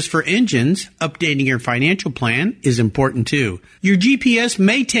aren't just for engines. Updating your financial plan is important too. Your GPS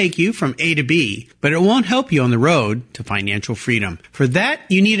may take you from A to B, but it won't help you on the road to financial freedom. For that,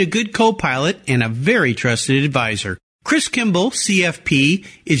 you need a good co-pilot and a very trusted advisor. Chris Kimball, CFP,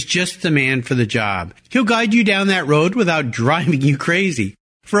 is just the man for the job. He'll guide you down that road without driving you crazy.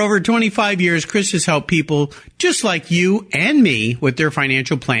 For over 25 years, Chris has helped people just like you and me with their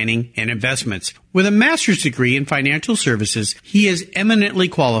financial planning and investments. With a master's degree in financial services, he is eminently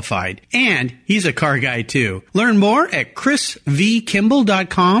qualified, and he's a car guy too. Learn more at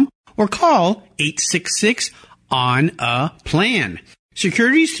chrisvkimball.com or call 866-ON-A-PLAN.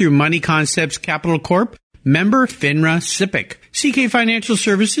 Securities through Money Concepts Capital Corp., member FINRA SIPC. CK Financial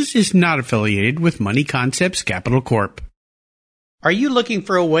Services is not affiliated with Money Concepts Capital Corp. Are you looking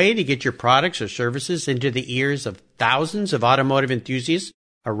for a way to get your products or services into the ears of thousands of automotive enthusiasts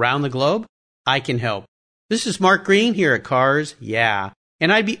around the globe? I can help. This is Mark Green here at Cars Yeah,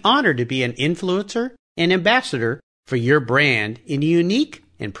 and I'd be honored to be an influencer and ambassador for your brand in a unique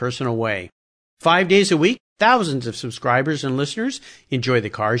and personal way. 5 days a week, thousands of subscribers and listeners enjoy the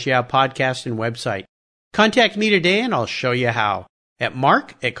Cars Yeah podcast and website. Contact me today and I'll show you how at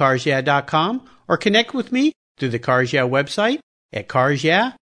mark@carsyeah.com or connect with me through the Cars Yeah website at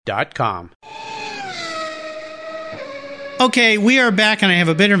carsyeah.com. Okay, we are back, and I have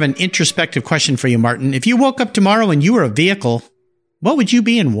a bit of an introspective question for you, Martin. If you woke up tomorrow and you were a vehicle, what would you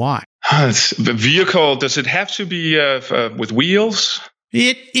be and why? The vehicle, does it have to be with wheels?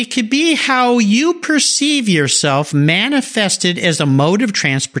 It could be how you perceive yourself manifested as a mode of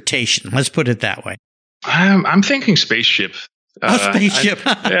transportation. Let's put it that way. I'm thinking spaceship. Spaceship.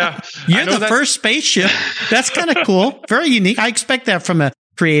 Yeah. You're the first spaceship. That's kind of cool. Very unique. I expect that from a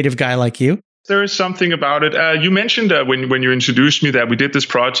creative guy like you. There is something about it. You mentioned when you introduced me that we did this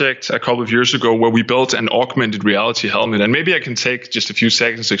project a couple of years ago where we built an augmented reality helmet. And maybe I can take just a few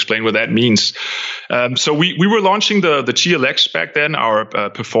seconds to explain what that means. So we were launching the TLX back then, our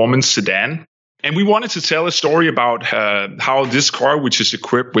performance sedan. And we wanted to tell a story about how this car, which is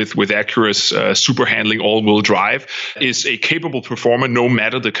equipped with Acura's super handling all-wheel drive, is a capable performer no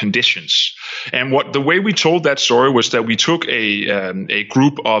matter the conditions. And the way we told that story was that we took a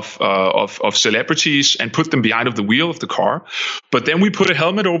group of celebrities and put them behind of the wheel of the car, but then we put a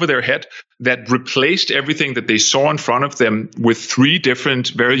helmet over their head that replaced everything that they saw in front of them with 3 different,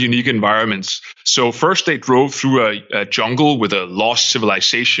 very unique environments. So first they drove through a jungle with a lost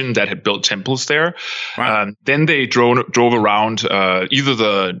civilization that had built temples there. Wow. Then they drove around either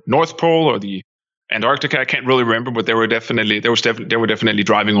the North Pole or the Antarctica. I can't really remember, but they were definitely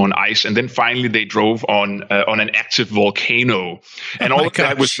driving on ice. And then finally they drove on an active volcano, and all of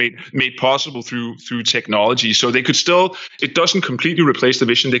that was made possible through technology. So they could still, it doesn't completely replace the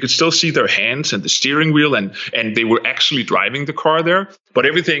vision. They could still see their hands and the steering wheel, and they were actually driving the car there. But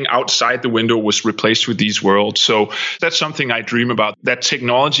everything outside the window was replaced with these worlds. So that's something I dream about, that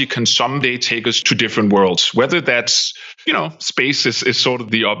technology can someday take us to different worlds. Whether that's, space is sort of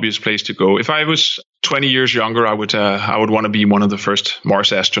the obvious place to go. If I was 20 years younger, I would want to be one of the first Mars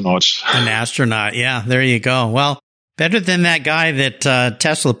astronauts. An astronaut. Yeah, there you go. Well, better than that guy that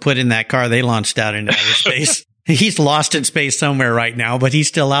Tesla put in that car they launched out into outer space. He's lost in space somewhere right now, but he's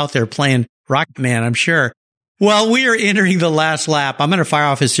still out there playing Rocket Man, I'm sure. Well, we are entering the last lap. I'm going to fire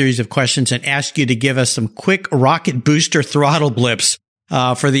off a series of questions and ask you to give us some quick rocket booster throttle blips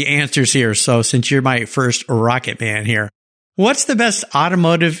for the answers here. So since you're my first Rocket Man here, what's the best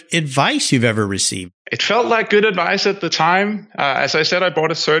automotive advice you've ever received? It felt like good advice at the time. As I said, I bought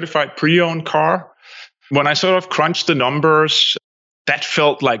a certified pre-owned car. When I sort of crunched the numbers, that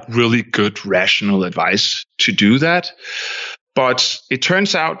felt like really good, rational advice to do that. But it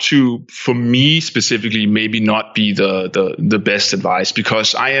turns out to, for me specifically, maybe not be the best advice,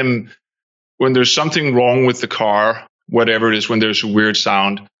 because when there's something wrong with the car, whatever it is, when there's a weird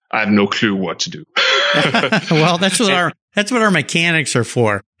sound, I have no clue what to do. Well, that's what our mechanics are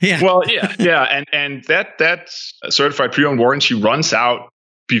for. Yeah. Well, yeah. And that certified pre-owned warranty runs out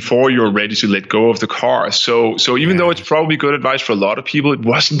before you're ready to let go of the car. So even though it's probably good advice for a lot of people, it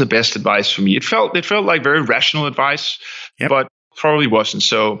wasn't the best advice for me. It felt like very rational advice, but probably wasn't.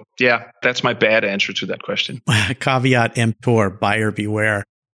 So yeah, that's my bad answer to that question. Caveat emptor, buyer beware.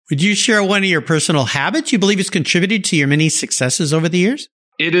 Would you share one of your personal habits you believe has contributed to your many successes over the years?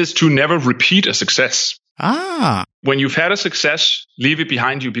 It is to never repeat a success. When you've had a success, leave it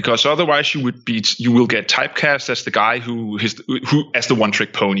behind you, because otherwise you will get typecast as the guy who as the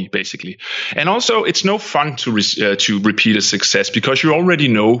one-trick pony, basically. And also, it's no fun to repeat a success, because you already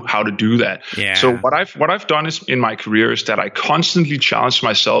know how to do that. Yeah. So what I've done in my career is that I constantly challenge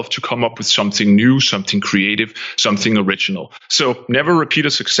myself to come up with something new, something creative, something original. So never repeat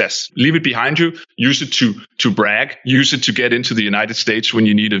a success. Leave it behind you. Use it to brag. Use it to get into the United States when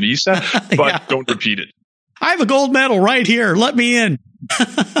you need a visa, but don't repeat it. I have a gold medal right here. Let me in.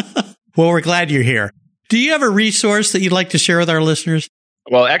 Well, we're glad you're here. Do you have a resource that you'd like to share with our listeners?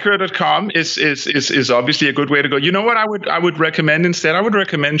 Well, Acura.com is obviously a good way to go. You know what I would recommend instead? I would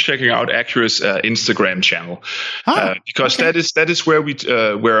recommend checking out Acura's Instagram channel, because that is where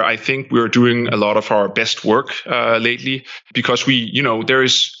where I think we're doing a lot of our best work lately. Because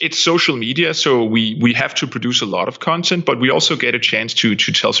it's social media, so we have to produce a lot of content, but we also get a chance to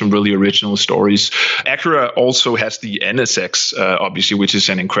tell some really original stories. Acura also has the NSX, obviously, which is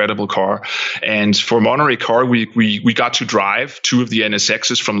an incredible car, and for Monterey Car, we got to drive 2 of the NSX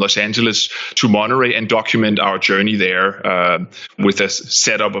Texas, from Los Angeles to Monterey, and document our journey there with a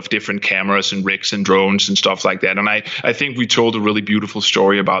setup of different cameras and rigs and drones and stuff like that. And I think we told a really beautiful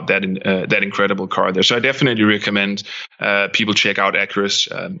story about that that incredible car there. So I definitely recommend people check out Acura's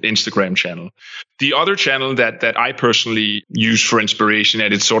Instagram channel. The other channel that I personally use for inspiration,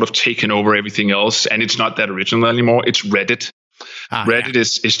 and it's sort of taken over everything else, and it's not that original anymore, it's Reddit. Reddit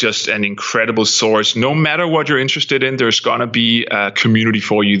is just an incredible source. No matter what you're interested in, there's going to be a community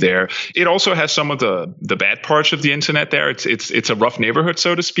for you there. It also has some of the bad parts of the internet there. It's a rough neighborhood,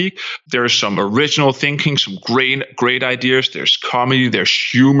 so to speak. There's some original thinking, some great ideas. There's comedy, there's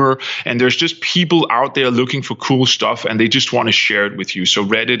humor, and there's just people out there looking for cool stuff, and they just want to share it with you. So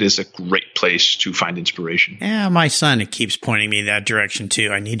Reddit is a great place to find inspiration. Yeah, my son keeps pointing me that direction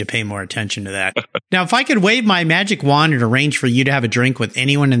too. I need to pay more attention to that. Now, if I could wave my magic wand and arrange for you to have a drink with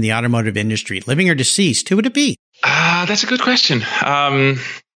anyone in the automotive industry, living or deceased, who would it be? That's a good question.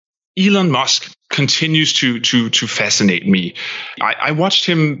 Elon Musk continues to fascinate me. I watched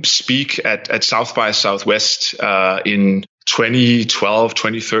him speak at South by Southwest in 2012,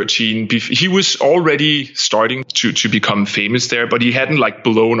 2013. He was already starting to become famous there, but he hadn't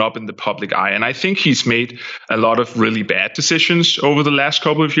blown up in the public eye. And I think he's made a lot of really bad decisions over the last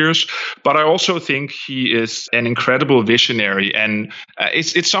couple of years. But I also think he is an incredible visionary, and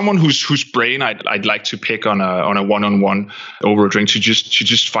it's someone whose brain I'd like to pick on a one-on-one over a drink to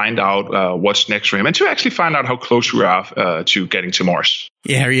just find out what's next for him, and to actually find out how close we are to getting to Mars.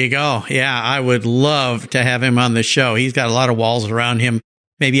 Yeah, there you go. Yeah, I would love to have him on the show. He's got a lot of walls around him.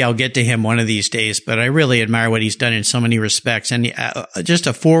 Maybe I'll get to him one of these days, but I really admire what he's done in so many respects. And just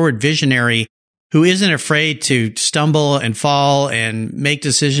a forward visionary who isn't afraid to stumble and fall and make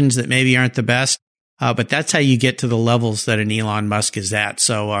decisions that maybe aren't the best. But that's how you get to the levels that an Elon Musk is at.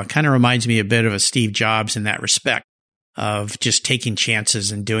 So kind of reminds me a bit of a Steve Jobs in that respect, of just taking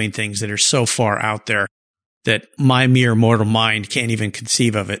chances and doing things that are so far out there that my mere mortal mind can't even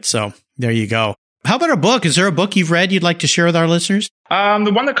conceive of it. So there you go. How about a book? Is there a book you've read you'd like to share with our listeners?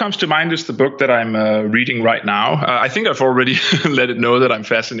 The one that comes to mind is the book that I'm reading right now. I think I've already let it know that I'm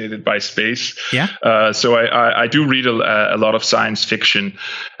fascinated by space. Yeah. So I do read a lot of science fiction,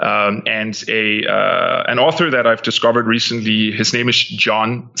 and an author that I've discovered recently. His name is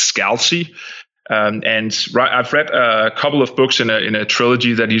John Scalzi. And I've read a couple of books in a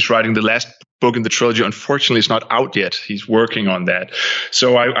trilogy that he's writing. The last book in the trilogy, unfortunately, is not out yet. He's working on that.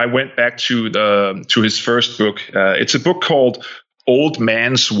 So I went back to his first book. It's a book called Old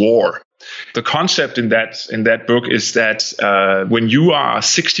Man's War. The concept in that book is that when you are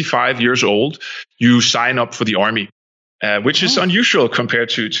 65 years old, you sign up for the army, which is unusual compared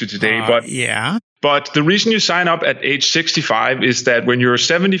to today. But the reason you sign up at age 65 is that when you're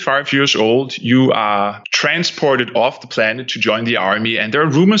 75 years old, you are transported off the planet to join the army. And there are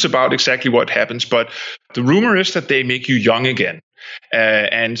rumors about exactly what happens, but the rumor is that they make you young again.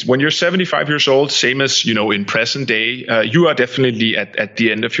 And when you're 75 years old, same as, in present day, you are definitely at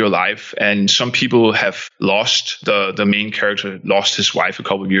the end of your life. And some people have lost the main character, lost his wife a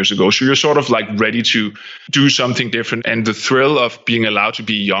couple of years ago. So you're sort of ready to do something different. And the thrill of being allowed to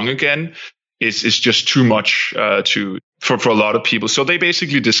be young again is just too much for a lot of people. So they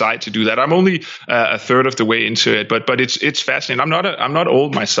basically decide to do that. I'm only a third of the way into it, but it's fascinating. I'm not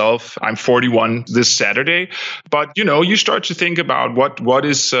old myself. I'm 41 this Saturday, but you start to think about what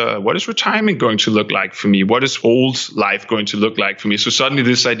is retirement going to look like for me? What is old life going to look like for me? So suddenly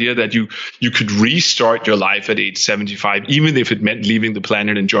this idea that you could restart your life at age 75, even if it meant leaving the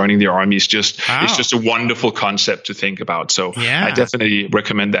planet and joining the army, is just a wonderful concept to think about. So I definitely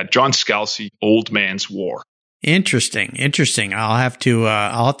recommend that. John Scalzi, Old Man's War. Interesting. I'll have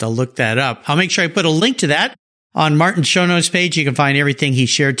to look that up. I'll make sure I put a link to that on Martin's show notes page. You can find everything he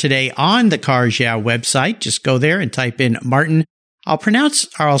shared today on the Cars Yeah website. Just go there and type in Martin. I'll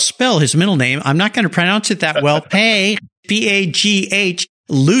spell his middle name. I'm not going to pronounce it that well. P-A-G-H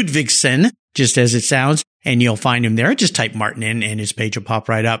Ludvigsen, just as it sounds, and you'll find him there. Just type Martin in and his page will pop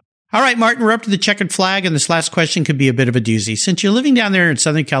right up. All right, Martin, we're up to the checkered flag, and this last question could be a bit of a doozy. Since you're living down there in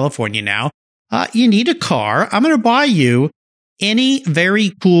Southern California now, you need a car. I'm going to buy you any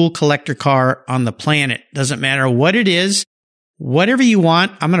very cool collector car on the planet. Doesn't matter what it is, whatever you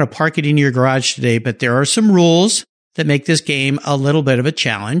want. I'm going to park it in your garage today, but there are some rules that make this game a little bit of a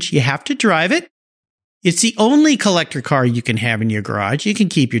challenge. You have to drive it. It's the only collector car you can have in your garage. You can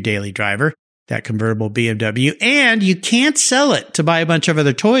keep your daily driver, that convertible BMW, and you can't sell it to buy a bunch of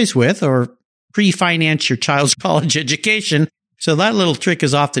other toys with or pre-finance your child's college education. So that little trick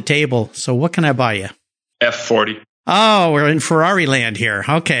is off the table. So what can I buy you? F40. Oh, we're in Ferrari land here.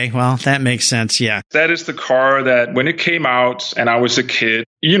 Okay, well, that makes sense, yeah. That is the car that when it came out and I was a kid,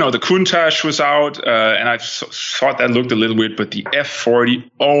 the Countach was out, and I thought that looked a little weird, but the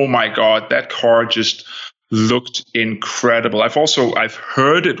F40, oh my God, that car just looked incredible. I've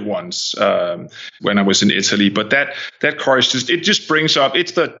heard it once when I was in Italy, but that car is just brings up,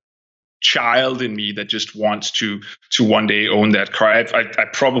 it's the child in me that just wants to one day own that car. I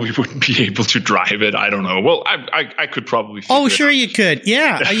probably wouldn't be able to drive it. I don't know. Well, I could probably. Oh, sure you could.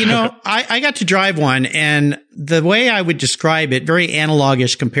 Yeah. I got to drive one, and the way I would describe it, very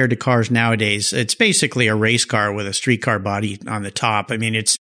analogish compared to cars nowadays. It's basically a race car with a streetcar body on the top. I mean,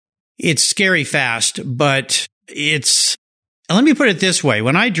 it's scary fast, but let me put it this way.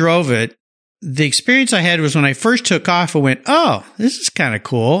 When I drove it, the experience I had was when I first took off, I went, oh, this is kind of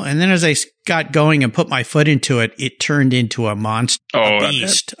cool. And then as I got going and put my foot into it, it turned into a monster, a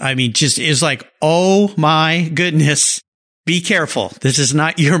beast. I mean, just is like, oh my goodness, be careful. This is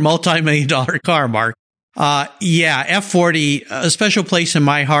not your multi-million-dollar car, Mark. F40, a special place in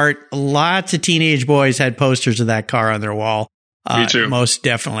my heart. Lots of teenage boys had posters of that car on their wall. Me too. Most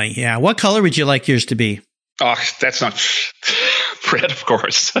definitely. Yeah. What color would you like yours to be? Oh, that's not red, of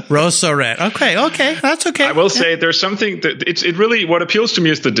course. Rosso red. Okay. That's okay. I will say there's something that it really, what appeals to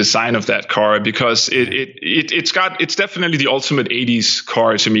me is the design of that car, because it's definitely the ultimate 80s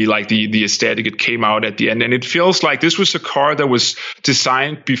car to me, like the aesthetic. It came out at the end, and it feels like this was a car that was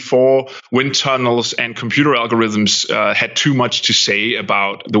designed before wind tunnels and computer algorithms had too much to say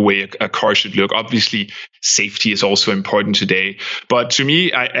about the way a car should look. Obviously, safety is also important today. But to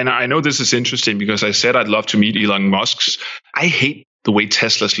me, I know this is interesting because I said I'd love to meet Elon Musk's. I hate the way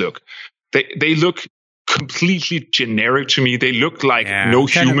Teslas look. They look completely generic to me. They look like no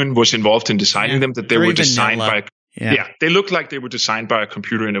human was involved in designing them, that they were designed by they look like they were designed by a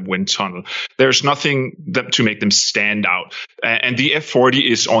computer in a wind tunnel. There's nothing to make them stand out. And the F40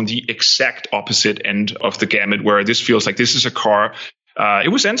 is on the exact opposite end of the gamut, where this feels like this is a car.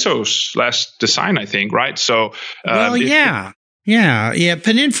 It was Enzo's last design, I think, right? So, Yeah.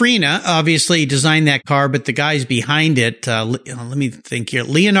 Pininfarina obviously designed that car, but the guys behind it, let me think here.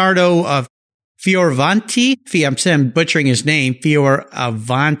 Leonardo Fioravanti, I'm butchering his name,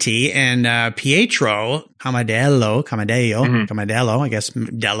 Fioravanti, and Pietro Camadello, I guess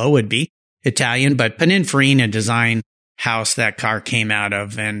Dello would be Italian, but Pininfarina design house that car came out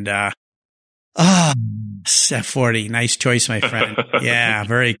of, and F40, nice choice, my friend. Yeah,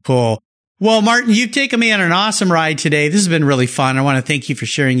 very cool. Well, Martin, you've taken me on an awesome ride today. This has been really fun. I want to thank you for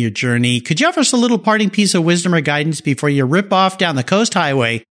sharing your journey. Could you offer us a little parting piece of wisdom or guidance before you rip off down the coast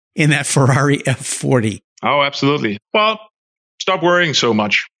highway in that Ferrari F40? Oh, absolutely. Well, stop worrying so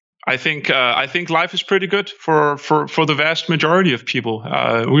much. I think life is pretty good for the vast majority of people.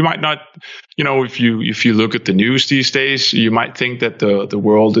 We might not, if you look at the news these days, you might think that the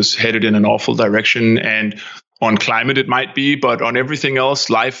world is headed in an awful direction, and on climate it might be, but on everything else,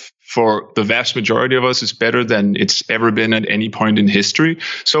 life for the vast majority of us is better than it's ever been at any point in history.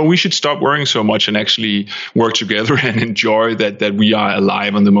 So we should stop worrying so much and actually work together and enjoy that we are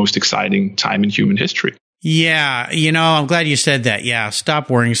alive on the most exciting time in human history. Yeah, I'm glad you said that. Yeah, stop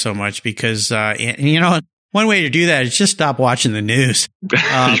worrying so much, because, one way to do that is just stop watching the news. You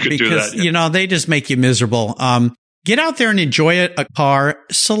could do that. Yeah. They just make you miserable. Get out there and enjoy a car.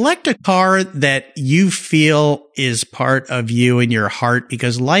 Select a car that you feel is part of you and your heart,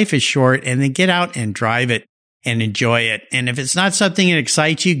 because life is short, and then get out and drive it and enjoy it. And if it's not something that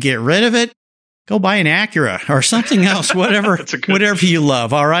excites you, get rid of it. Go buy an Acura or something else, whatever you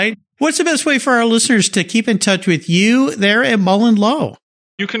love. All right. What's the best way for our listeners to keep in touch with you there at MullenLowe?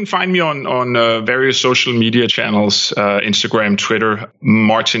 You can find me on various social media channels, Instagram, Twitter.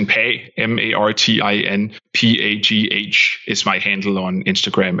 Martin Pagh, MartinPagh is my handle on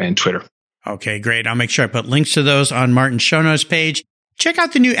Instagram and Twitter. Okay, great. I'll make sure I put links to those on Martin's show notes page. Check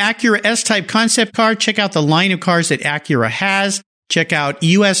out the new Acura S-Type concept car. Check out the line of cars that Acura has. Check out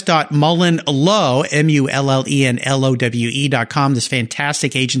us.mullenlowe, MULLENLOWE.com, this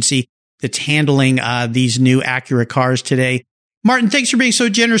fantastic agency that's handling these new Acura cars today. Martin, thanks for being so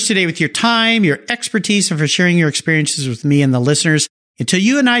generous today with your time, your expertise, and for sharing your experiences with me and the listeners. Until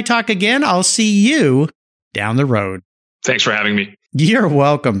you and I talk again, I'll see you down the road. Thanks for having me. You're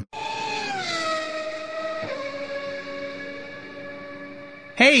welcome.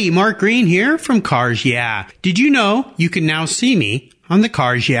 Hey, Mark Green here from Cars Yeah. Did you know you can now see me on the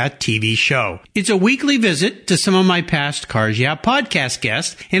Cars Yeah TV show. It's a weekly visit to some of my past Cars Yeah podcast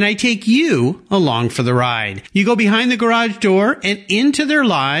guests, and I take you along for the ride. You go behind the garage door and into their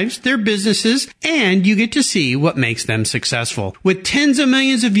lives, their businesses, and you get to see what makes them successful. With tens of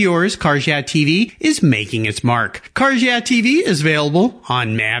millions of viewers, Cars Yeah TV is making its mark. Cars Yeah TV is available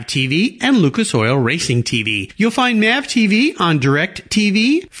on MAV TV and Lucas Oil Racing TV. You'll find MAV TV on Direct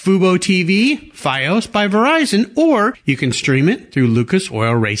TV, Fubo TV, Fios by Verizon, or you can stream it through Lucas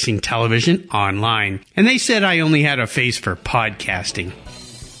Oil Racing Television online. And they said I only had a face for podcasting.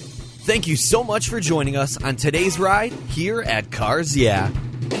 Thank you so much for joining us on today's ride here at Cars Yeah.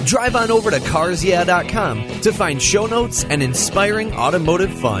 Drive on over to carsyeah.com to find show notes and inspiring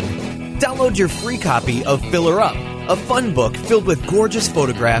automotive fun. Download your free copy of Filler Up, a fun book filled with gorgeous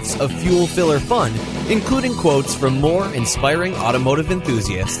photographs of fuel filler fun, including quotes from more inspiring automotive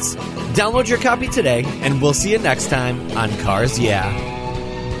enthusiasts. Download your copy today, and we'll see you next time on Cars Yeah.